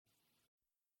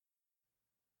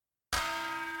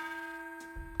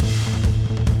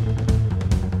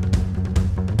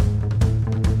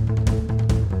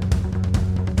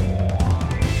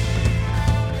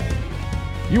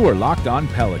You are Locked On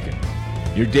Pelicans,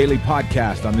 your daily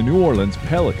podcast on the New Orleans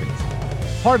Pelicans,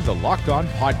 part of the Locked On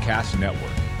Podcast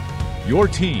Network, your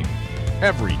team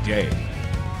every day.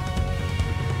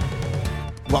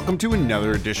 Welcome to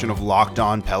another edition of Locked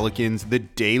On Pelicans, the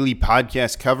daily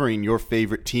podcast covering your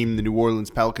favorite team, the New Orleans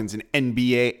Pelicans, and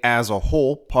NBA as a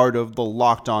whole, part of the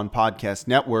Locked On Podcast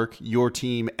Network, your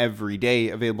team every day,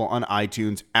 available on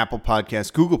iTunes, Apple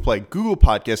Podcasts, Google Play, Google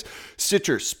Podcasts,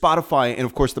 Stitcher, Spotify, and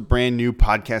of course the brand new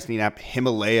podcasting app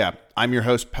Himalaya. I'm your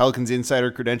host, Pelicans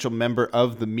Insider, credentialed member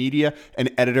of the media and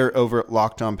editor over at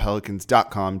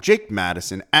LockedOnPelicans.com, Jake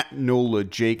Madison, at NOLA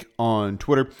Jake on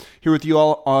Twitter, here with you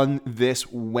all on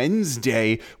this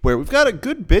Wednesday, where we've got a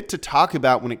good bit to talk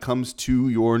about when it comes to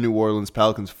your New Orleans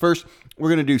Pelicans. First, we're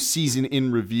going to do season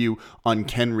in review on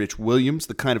Kenrich Williams,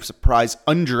 the kind of surprise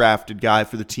undrafted guy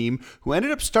for the team who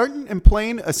ended up starting and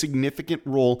playing a significant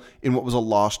role in what was a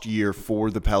lost year for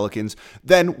the Pelicans.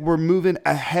 Then we're moving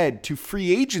ahead to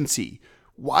free agency.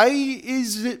 Why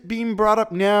is it being brought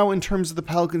up now in terms of the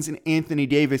Pelicans and Anthony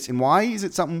Davis, and why is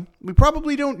it something we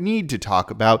probably don't need to talk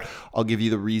about? I'll give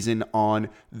you the reason on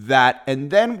that.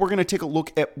 And then we're going to take a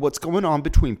look at what's going on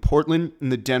between Portland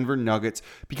and the Denver Nuggets,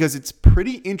 because it's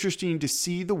pretty interesting to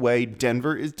see the way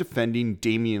Denver is defending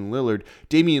Damian Lillard.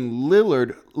 Damian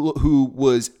Lillard, who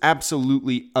was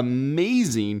absolutely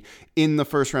amazing in the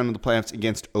first round of the playoffs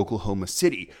against Oklahoma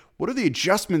City. What are the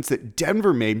adjustments that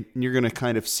Denver made? And you're going to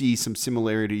kind of see some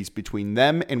similarities between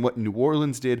them and what New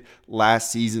Orleans did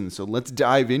last season. So let's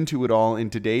dive into it all in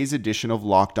today's edition of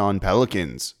Locked On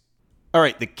Pelicans. All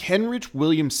right, the Kenrich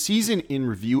Williams season in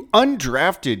review.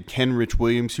 Undrafted Kenrich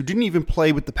Williams, who didn't even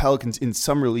play with the Pelicans in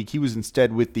Summer League. He was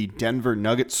instead with the Denver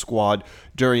Nuggets squad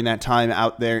during that time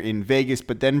out there in Vegas,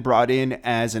 but then brought in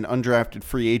as an undrafted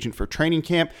free agent for training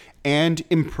camp and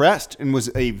impressed, and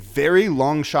was a very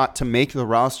long shot to make the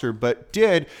roster, but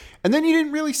did. And then you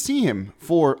didn't really see him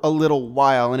for a little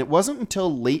while, and it wasn't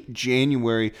until late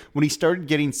January when he started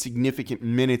getting significant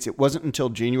minutes. It wasn't until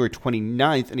January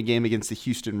 29th in a game against the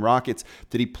Houston Rockets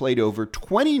that he played over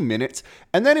 20 minutes,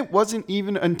 and then it wasn't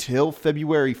even until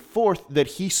February 4th that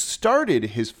he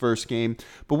started his first game.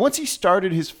 But once he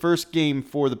started his first game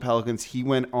for the Pelicans, he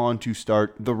went on to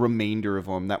start the remainder of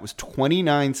them. That was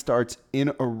 29 starts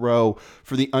in a row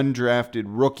for the undrafted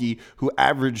rookie, who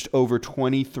averaged over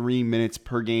 23 minutes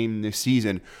per game this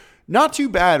season. Not too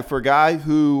bad for a guy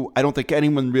who I don't think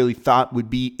anyone really thought would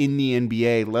be in the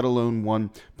NBA, let alone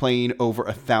one playing over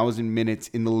 1,000 minutes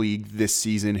in the league this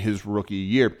season, his rookie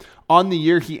year. On the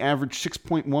year, he averaged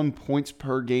 6.1 points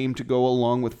per game to go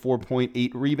along with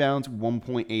 4.8 rebounds,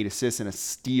 1.8 assists, and a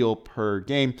steal per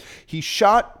game. He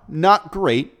shot not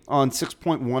great on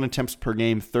 6.1 attempts per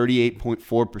game,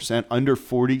 38.4%, under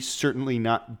 40, certainly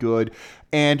not good.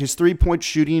 And his three-point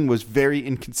shooting was very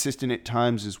inconsistent at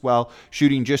times as well,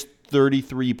 shooting just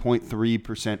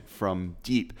 33.3% from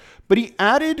deep. But he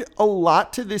added a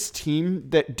lot to this team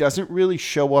that doesn't really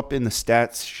show up in the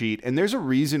stats sheet, and there's a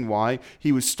reason why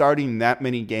he was starting that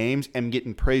many games and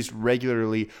getting praised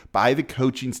regularly by the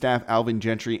coaching staff, Alvin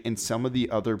Gentry, and some of the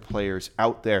other players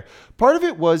out there. Part of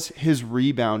it was his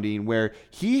rebounding, where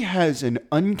he has an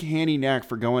uncanny knack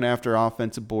for going after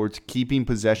offensive boards, keeping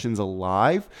possessions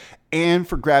alive, and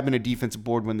for grabbing a defensive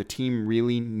board when the team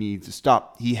really needs to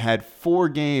stop. He had 4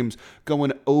 games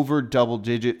going over double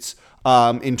digits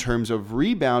in terms of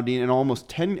rebounding, and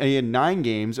almost 9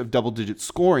 games of double-digit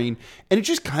scoring. And it's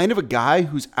just kind of a guy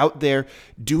who's out there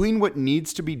doing what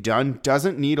needs to be done,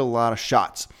 doesn't need a lot of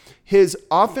shots. His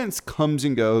offense comes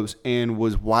and goes and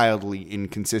was wildly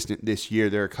inconsistent this year.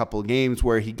 There are a couple of games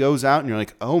where he goes out and you're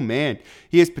like, oh man,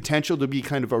 he has potential to be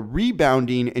kind of a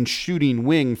rebounding and shooting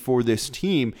wing for this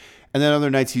team. And then other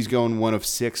nights he's going 1 of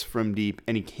 6 from deep,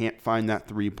 and he can't find that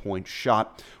three-point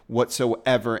shot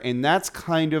whatsoever. And that's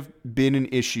kind of been an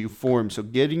issue for him. So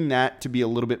getting that to be a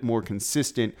little bit more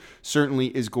consistent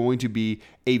certainly is going to be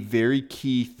a very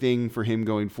key thing for him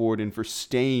going forward, and for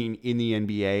staying in the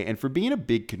NBA, and for being a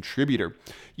big contributor.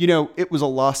 You know, it was a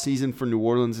lost season for New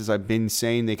Orleans, as I've been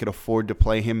saying. They could afford to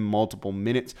play him multiple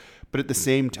minutes. But at the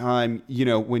same time, you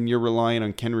know, when you're relying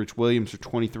on Kenrich Williams for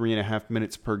 23 and a half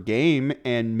minutes per game,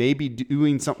 and maybe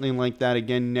doing something like that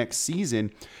again next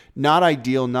season, not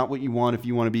ideal, not what you want if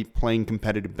you want to be playing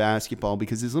competitive basketball,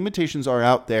 because his limitations are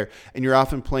out there, and you're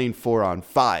often playing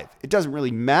 4-on-5. It doesn't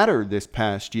really matter this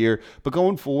past year, but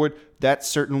going forward, that's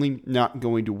certainly not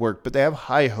going to work. But they have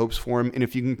high hopes for him, and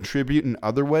if you contribute in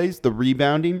other ways, the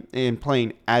rebounding and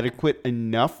playing adequate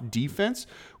enough defense,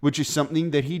 which is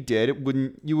something that he did,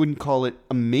 you wouldn't call it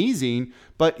amazing,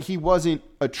 but he wasn't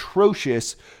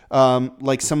atrocious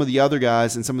like some of the other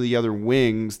guys and some of the other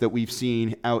wings that we've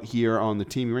seen out here on the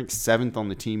team. He ranked 7th on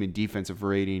the team in defensive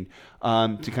rating,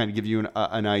 to kind of give you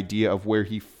an idea of where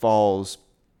he falls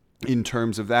in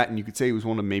terms of that. And you could say he was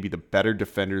one of maybe the better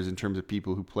defenders in terms of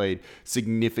people who played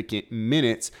significant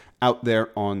minutes out there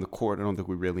on the court. I don't think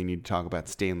we really need to talk about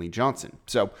Stanley Johnson.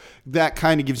 So that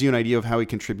kind of gives you an idea of how he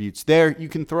contributes there. You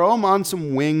can throw him on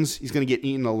some wings. He's going to get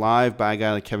eaten alive by a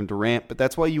guy like Kevin Durant, but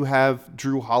that's why you have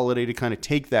Drew Holiday to kind of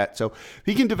take that. So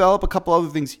he can develop a couple other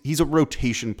things. He's a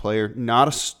rotation player, not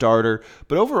a starter,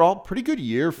 but overall, pretty good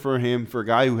year for him for a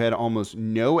guy who had almost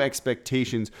no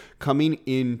expectations coming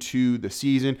into the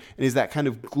season and is that kind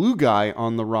of glue guy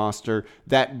on the roster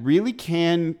that really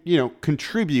can,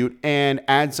 contribute and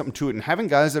add something to it. And having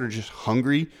guys that are just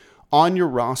hungry on your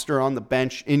roster, on the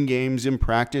bench, in games, in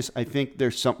practice, I think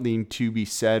there's something to be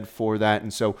said for that.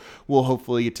 And so we'll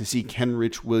hopefully get to see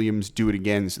Kenrich Williams do it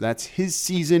again. So that's his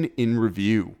season in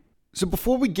review. So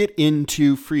before we get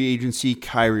into free agency,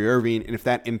 Kyrie Irving, and if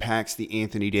that impacts the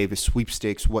Anthony Davis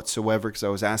sweepstakes whatsoever, because I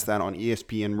was asked that on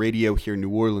ESPN radio here in New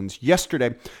Orleans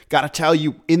yesterday, got to tell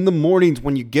you, in the mornings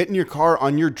when you get in your car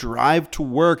on your drive to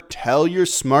work, tell your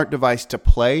smart device to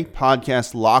play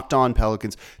podcast Locked On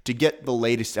Pelicans to get the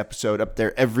latest episode up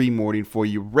there every morning for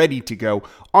you, ready to go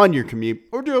on your commute,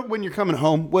 or do it when you're coming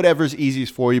home, whatever's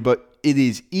easiest for you. But it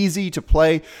is easy to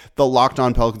play the Locked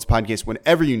On Pelicans podcast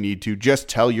whenever you need to. Just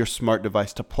tell your smart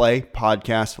device to play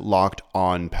podcast Locked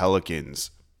On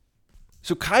Pelicans.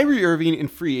 So Kyrie Irving in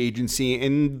free agency,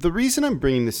 and the reason I'm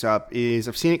bringing this up is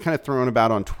I've seen it kind of thrown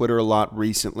about on Twitter a lot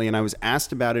recently, and I was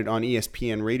asked about it on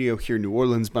ESPN radio here in New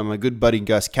Orleans by my good buddy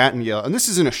Gus Kattengell. And this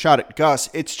isn't a shot at Gus,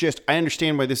 it's just I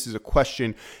understand why this is a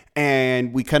question,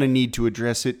 and we kind of need to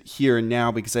address it here and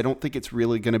now because I don't think it's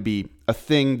really going to be a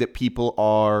thing that people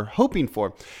are hoping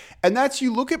for. And that's,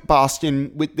 you look at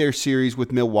Boston with their series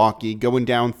with Milwaukee going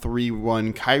down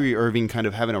 3-1, Kyrie Irving kind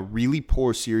of having a really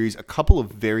poor series, a couple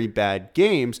of very bad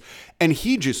games, and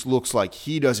he just looks like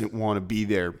he doesn't want to be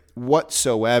there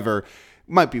whatsoever.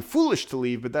 Might be foolish to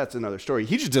leave, but that's another story.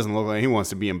 He just doesn't look like he wants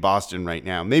to be in Boston right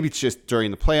now. Maybe it's just during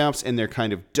the playoffs and they're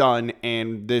kind of done,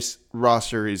 and this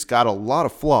roster has got a lot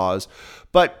of flaws,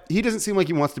 but he doesn't seem like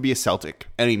he wants to be a Celtic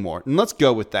anymore. And let's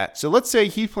go with that. So let's say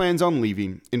he plans on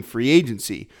leaving in free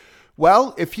agency.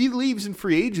 Well, if he leaves in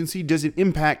free agency, does it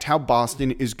impact how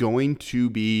Boston is going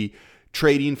to be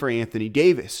trading for Anthony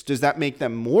Davis? Does that make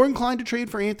them more inclined to trade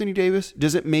for Anthony Davis?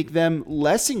 Does it make them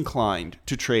less inclined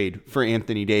to trade for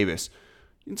Anthony Davis?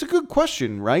 It's a good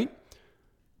question, right?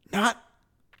 Not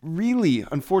really,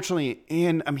 unfortunately,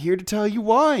 and I'm here to tell you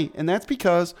why. And that's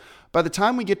because by the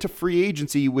time we get to free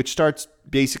agency, which starts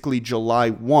basically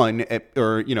July 1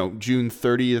 or June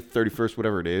 30th, 31st,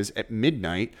 whatever it is, at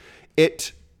midnight,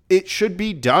 it should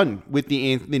be done with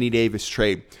the Anthony Davis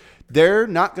trade. They're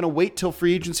not going to wait till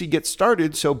free agency gets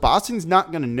started, so Boston's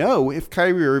not going to know if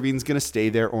Kyrie Irving's going to stay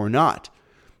there or not.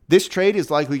 This trade is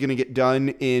likely going to get done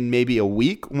in maybe a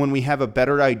week when we have a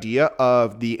better idea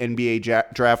of the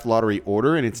NBA draft lottery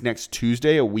order, and it's next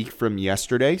Tuesday, a week from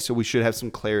yesterday, so we should have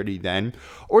some clarity then.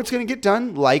 Or it's going to get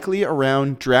done likely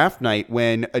around draft night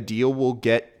when a deal will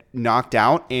get knocked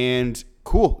out and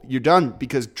cool, you're done,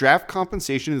 because draft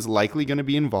compensation is likely going to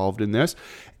be involved in this,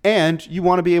 and you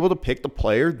want to be able to pick the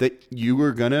player that you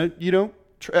are going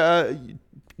to,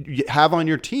 have on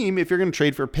your team if you're going to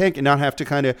trade for a pick and not have to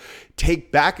kind of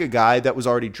take back a guy that was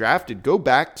already drafted. Go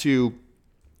back to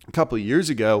a couple of years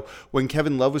ago when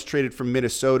Kevin Love was traded from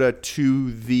Minnesota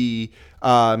to the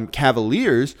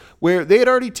Cavaliers, where they had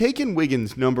already taken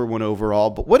Wiggins number 1 overall.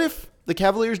 But what if the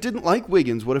Cavaliers didn't like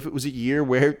Wiggins? What if it was a year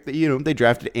where, they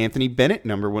drafted Anthony Bennett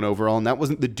number 1 overall and that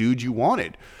wasn't the dude you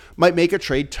wanted? Might make a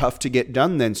trade tough to get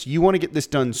done then. So you want to get this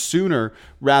done sooner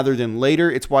rather than later.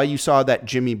 It's why you saw that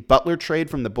Jimmy Butler trade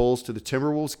from the Bulls to the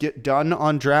Timberwolves get done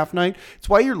on draft night. It's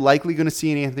why you're likely going to see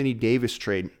an Anthony Davis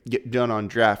trade get done on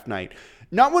draft night.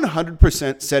 Not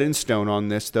 100% set in stone on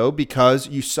this, though, because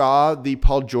you saw the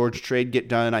Paul George trade get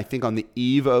done, I think, on the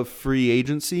eve of free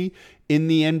agency in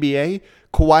the NBA.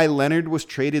 Kawhi Leonard was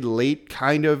traded late,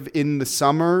 kind of in the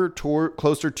summer,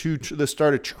 closer to the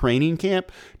start of training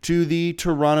camp, to the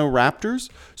Toronto Raptors.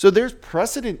 So there's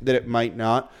precedent that it might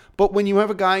not. But when you have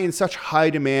a guy in such high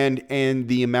demand and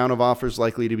the amount of offers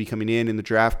likely to be coming in and the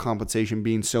draft compensation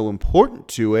being so important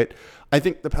to it, I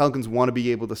think the Pelicans want to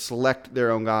be able to select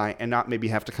their own guy and not maybe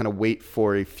have to kind of wait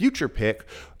for a future pick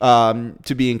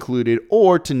to be included,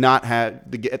 or to not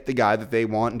get the guy that they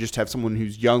want and just have someone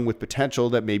who's young with potential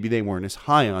that maybe they weren't as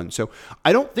high on. So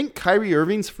I don't think Kyrie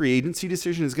Irving's free agency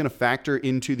decision is going to factor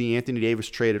into the Anthony Davis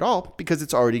trade at all, because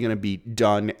it's already going to be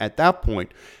done at that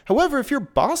point. However, if you're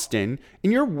Boston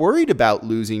and you're worried about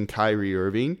losing Kyrie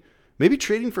Irving, maybe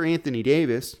trading for Anthony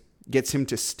Davis gets him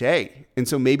to stay. And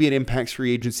so maybe it impacts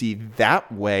free agency that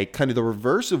way, kind of the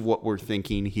reverse of what we're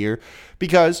thinking here,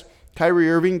 because Kyrie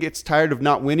Irving gets tired of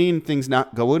not winning and things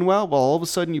not going well. Well, all of a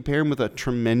sudden you pair him with a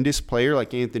tremendous player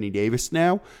like Anthony Davis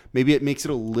now. Maybe it makes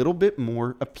it a little bit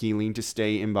more appealing to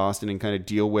stay in Boston and kind of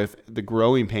deal with the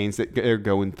growing pains that they're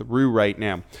going through right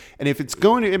now. And if it's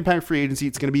going to impact free agency,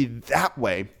 it's going to be that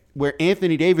way, where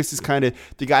Anthony Davis is kind of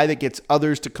the guy that gets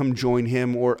others to come join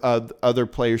him, or other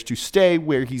players to stay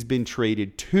where he's been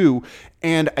traded to.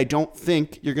 And I don't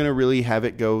think you're going to really have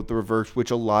it go the reverse, which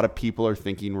a lot of people are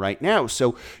thinking right now.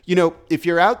 So, if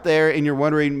you're out there and you're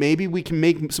wondering, maybe we can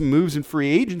make some moves in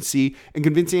free agency and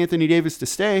convince Anthony Davis to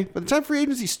stay, by the time free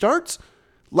agency starts,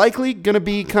 likely going to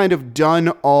be kind of done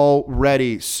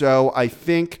already. So I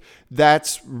think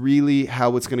that's really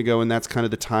how it's going to go, and that's kind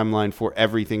of the timeline for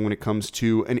everything when it comes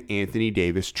to an Anthony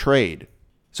Davis trade.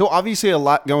 So obviously a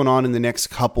lot going on in the next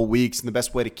couple weeks, and the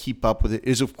best way to keep up with it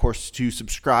is, of course, to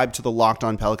subscribe to the Locked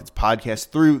On Pelicans podcast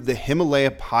through the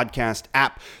Himalaya podcast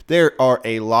app. There are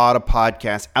a lot of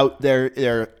podcasts out there.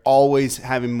 They're always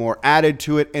having more added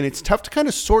to it, and it's tough to kind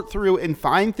of sort through and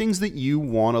find things that you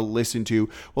want to listen to.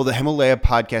 Well, the Himalaya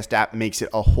podcast app makes it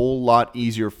a whole lot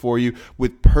easier for you,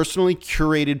 with personally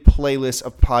curated playlists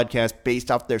of podcasts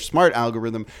based off their smart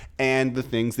algorithm and the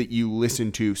things that you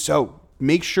listen to. So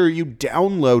make sure you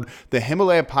download the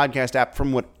Himalaya podcast app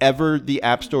from whatever the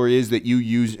app store is that you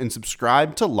use, and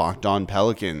subscribe to Locked On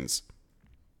Pelicans.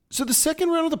 So the second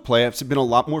round of the playoffs have been a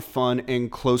lot more fun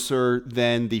and closer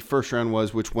than the first round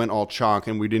was, which went all chalk,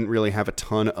 and we didn't really have a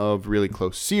ton of really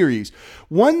close series.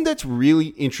 One that's really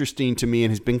interesting to me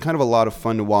and has been kind of a lot of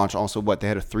fun to watch, also they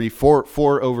had a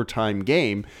 3-4 overtime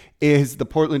game, is the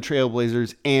Portland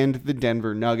Trailblazers and the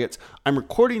Denver Nuggets. I'm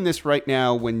recording this right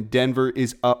now when Denver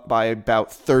is up by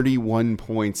about 31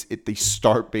 points at the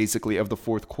start, basically, of the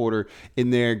fourth quarter in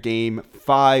their game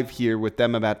 5 here, with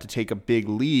them about to take a big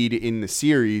lead in the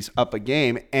series, up a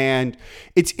game. And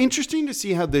it's interesting to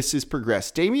see how this has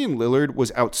progressed. Damian Lillard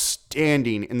was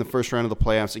outstanding in the first round of the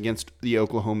playoffs against the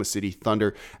Oklahoma City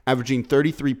Thunder, averaging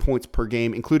 33 points per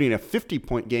game, including a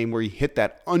 50-point game where he hit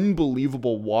that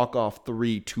unbelievable walk-off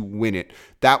three to win it.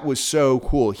 That was so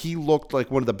cool. He looked like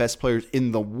one of the best players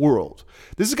in the world.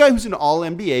 This is a guy who's an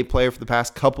all-NBA player for the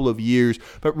past couple of years,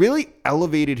 but really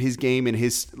elevated his game and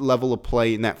his level of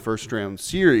play in that first round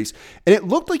series. And it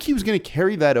looked like he was going to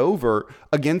carry that over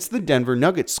against the Denver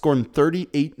Nuggets, scoring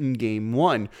 38 in game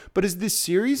 1. But as this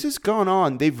series has gone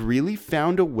on, they've really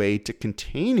found a way to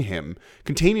contain him,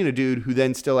 containing a dude who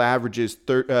then still averages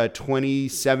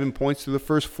 27 points through the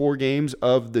first 4 games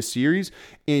of the series.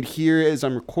 And here, as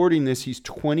I'm recording this, he's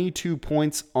 22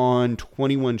 points on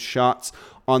 21 shots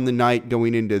on the night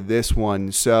going into this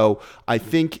one. So I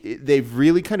think they've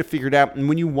really kind of figured out. And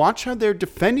when you watch how they're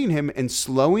defending him and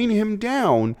slowing him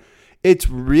down, it's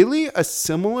really a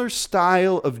similar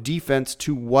style of defense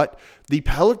to what the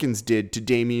Pelicans did to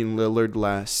Damian Lillard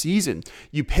last season.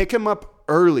 You pick him up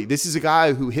early. This is a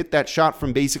guy who hit that shot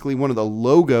from basically one of the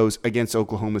logos against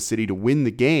Oklahoma City to win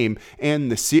the game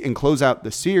and close out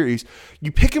the series.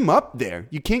 You pick him up there.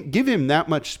 You can't give him that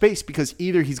much space, because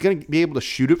either he's going to be able to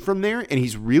shoot it from there, and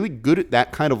he's really good at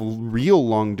that kind of real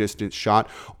long distance shot,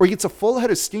 or he gets a full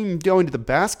head of steam going to the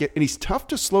basket, and he's tough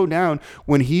to slow down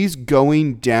when he's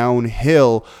going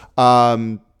downhill.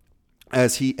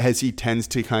 As he tends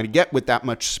to kind of get with that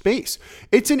much space.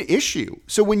 It's an issue.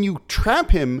 So when you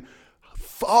trap him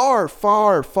far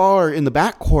in the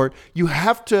backcourt,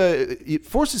 it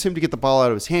forces him to get the ball out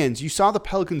of his hands. You saw the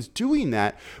Pelicans doing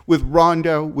that with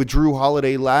Rondo, with Drew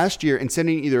Holiday last year, and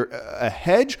sending either a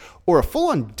hedge or a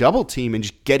full-on double team and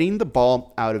just getting the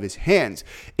ball out of his hands.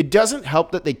 It doesn't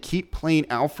help that they keep playing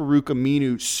Al-Farouq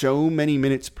Aminu so many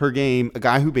minutes per game, a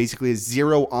guy who basically has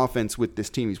 0 offense with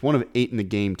this team. He's 1 of 8 in the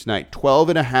game tonight,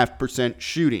 12.5%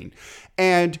 shooting.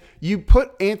 And you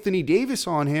put Anthony Davis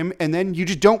on him, and then you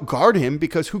just don't guard him,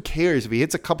 because who cares? If he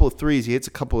hits a couple of threes, he hits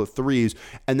a couple of threes,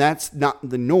 and that's not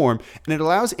the norm. And it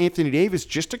allows Anthony Davis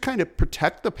just to kind of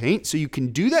protect the paint, so you can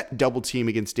do that double team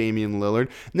against Damian Lillard.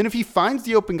 And then if he finds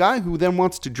the open guy who then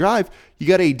wants to drive, you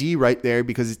got AD right there,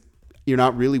 because you're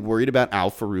not really worried about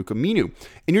Al-Farouq Aminu.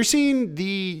 And you're seeing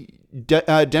the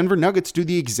Denver Nuggets do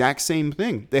the exact same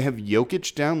thing. They have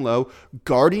Jokic down low,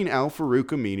 guarding Al-Farouq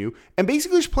Aminu, and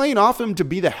basically just playing off him to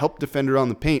be the help defender on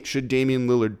the paint should Damian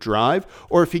Lillard drive,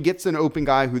 or if he gets an open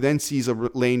guy who then sees a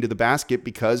lane to the basket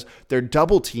because they're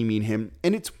double teaming him,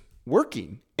 and it's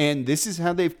working. And this is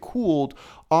how they've cooled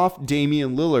off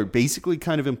Damian Lillard, basically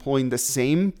kind of employing the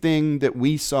same thing that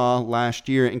we saw last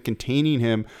year and containing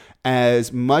him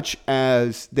as much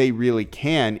as they really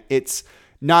can. It's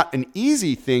not an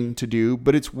easy thing to do,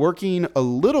 but it's working a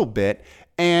little bit.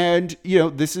 And,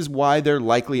 this is why they're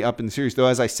likely up in the series. Though,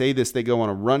 as I say this, they go on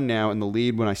a run now, and the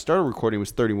lead when I started recording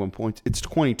was 31 points. It's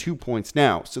 22 points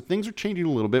now. So things are changing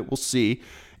a little bit. We'll see.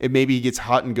 It maybe he gets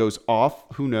hot and goes off.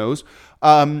 Who knows?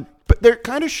 But they're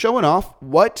kind of showing off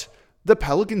what the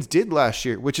Pelicans did last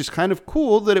year, which is kind of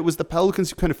cool that it was the Pelicans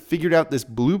who kind of figured out this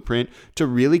blueprint to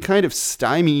really kind of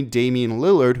stymie Damian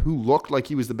Lillard, who looked like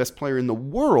he was the best player in the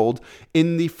world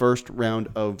in the first round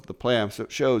of the playoffs. So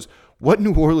it shows what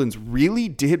New Orleans really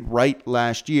did right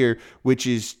last year, which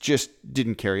is just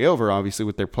didn't carry over, obviously,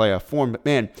 with their playoff form. But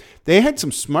man, they had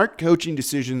some smart coaching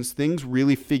decisions. Things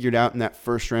really figured out in that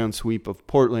first round sweep of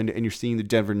Portland, and you're seeing the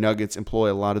Denver Nuggets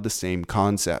employ a lot of the same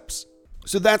concepts.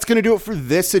 So that's going to do it for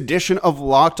this edition of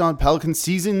Locked On Pelicans.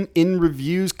 Season in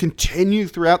reviews continue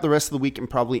throughout the rest of the week and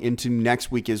probably into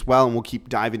next week as well. And we'll keep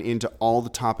diving into all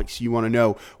the topics you want to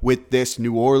know with this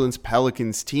New Orleans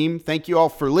Pelicans team. Thank you all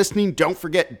for listening. Don't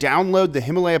forget, download the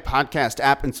Himalaya Podcast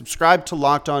app and subscribe to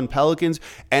Locked On Pelicans.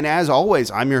 And as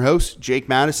always, I'm your host, Jake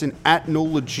Madison, at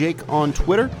NOLAJake on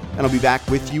Twitter. And I'll be back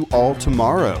with you all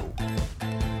tomorrow.